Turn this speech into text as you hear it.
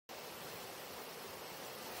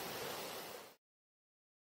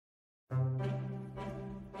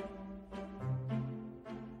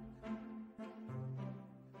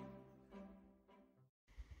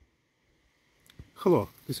Hello,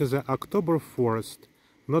 this is the October forest,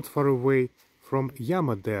 not far away from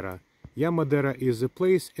Yamadera. Yamadera is a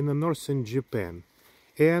place in the northern Japan,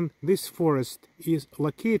 and this forest is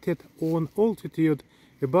located on altitude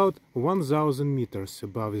about 1000 meters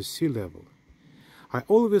above the sea level. I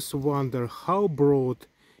always wonder how broad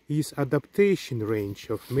is adaptation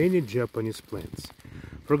range of many Japanese plants.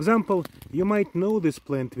 For example, you might know this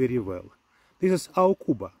plant very well. This is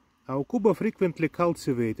Aokuba. Aokuba frequently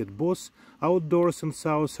cultivated both outdoors in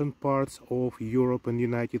southern parts of Europe and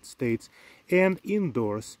United States and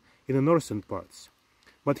indoors in the northern parts.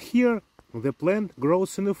 But here the plant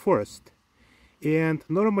grows in the forest, and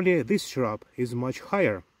normally this shrub is much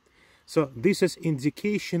higher. So this is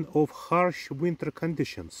indication of harsh winter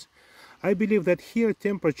conditions. I believe that here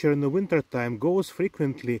temperature in the winter time goes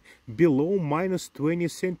frequently below -20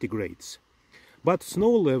 centigrades. But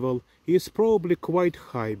snow level is probably quite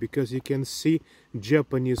high because you can see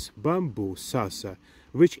Japanese bamboo sasa,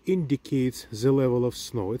 which indicates the level of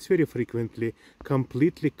snow. It's very frequently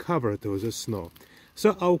completely covered with the snow.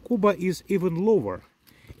 So Aokuba is even lower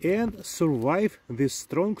and survive this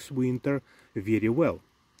strong winter very well.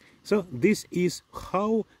 So this is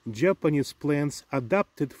how Japanese plants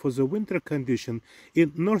adapted for the winter condition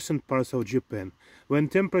in northern parts of Japan, when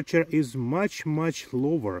temperature is much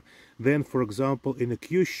lower than, for example, in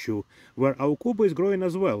Kyushu, where Aokuba is growing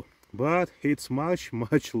as well, but it's much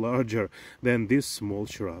larger than this small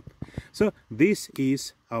shrub. So this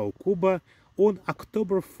is Aokuba on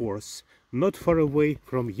October 4th, not far away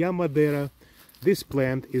from Yamadera. This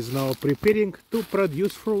plant is now preparing to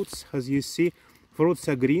produce fruits. As you see, fruits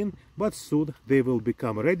are green, but soon they will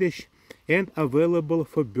become reddish and available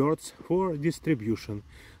for birds for distribution.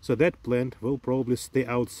 So that plant will probably stay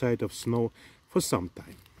outside of snow for some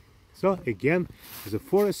time. So again, the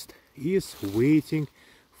forest is waiting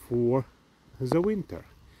for the winter.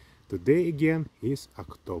 Today again is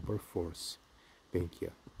October 4th. Thank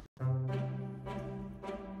you.